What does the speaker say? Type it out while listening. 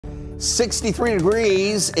63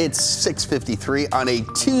 degrees. It's 6:53 on a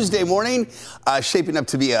Tuesday morning. Shaping up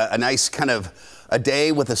to be a nice kind of a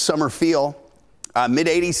day with a summer feel.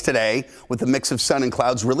 Mid-80s today with a mix of sun and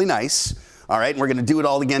clouds. Really nice. All right, and we're going to do it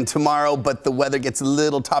all again tomorrow, but the weather gets a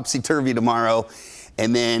little topsy-turvy tomorrow.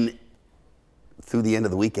 And then through the end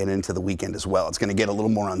of the weekend into the weekend as well. It's going to get a little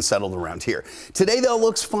more unsettled around here. Today, though,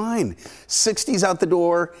 looks fine. 60s out the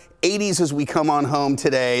door, 80s as we come on home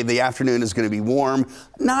today. The afternoon is going to be warm,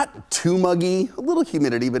 not too muggy, a little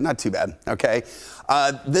humidity, but not too bad, okay?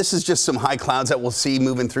 This is just some high clouds that we'll see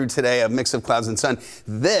moving through today, a mix of clouds and sun.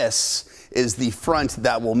 This is the front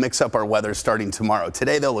that will mix up our weather starting tomorrow.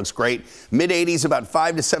 Today, though, looks great. Mid-80s, about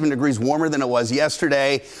 5 to 7 degrees warmer than it was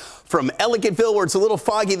yesterday. From Ellicottville, where it's a little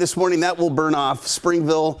foggy this morning, that will burn off.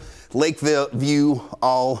 Springville, Lakeview,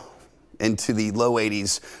 all into the low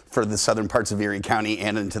 80s for the southern parts of Erie County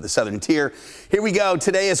and into the southern tier. Here we go.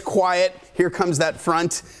 Today is quiet. Here comes that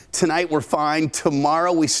front. Tonight we're fine.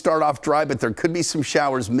 Tomorrow we start off dry, but there could be some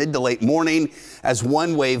showers mid to late morning as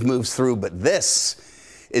one wave moves through. But this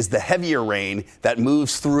is the heavier rain that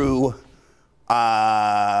moves through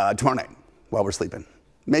tomorrow night while we're sleeping.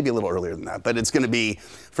 Maybe a little earlier than that, but it's going to be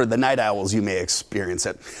for the night owls. You may experience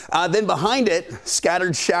it. Then behind it,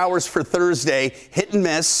 scattered showers for Thursday, hit and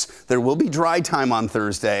miss. There will be dry time on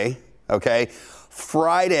Thursday. Okay.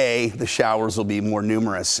 Friday, the showers will be more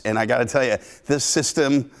numerous. And I got to tell you, this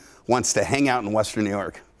system wants to hang out in Western New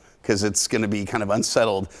York because it's going to be kind of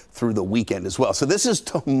unsettled through the weekend as well. So this is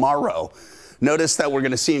tomorrow. Notice that we're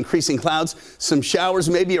going to see increasing clouds, some showers,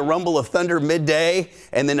 maybe a rumble of thunder midday,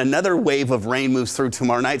 and then another wave of rain moves through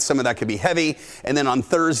tomorrow night. Some of that could be heavy. And then on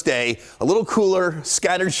Thursday, a little cooler,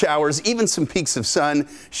 scattered showers, even some peaks of sun.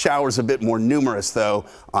 Showers a bit more numerous, though,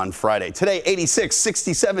 on Friday. Today, 86,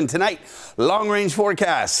 67 tonight. Long-range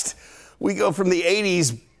forecast. We go from the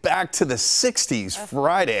 80s back to the 60s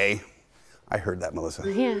Friday. I heard that, Melissa.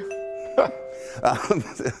 Yeah.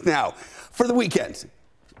 Now, for the weekend,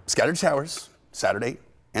 scattered showers. Saturday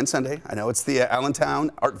and Sunday. I know it's the Allentown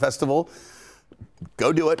Art Festival.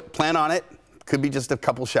 Go do it. Plan on it. Could be just a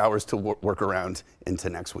couple showers to work around into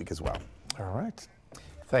next week as well. All right.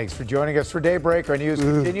 Thanks for joining us for Daybreak. Our news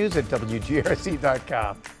continues at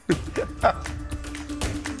WGRZ.com.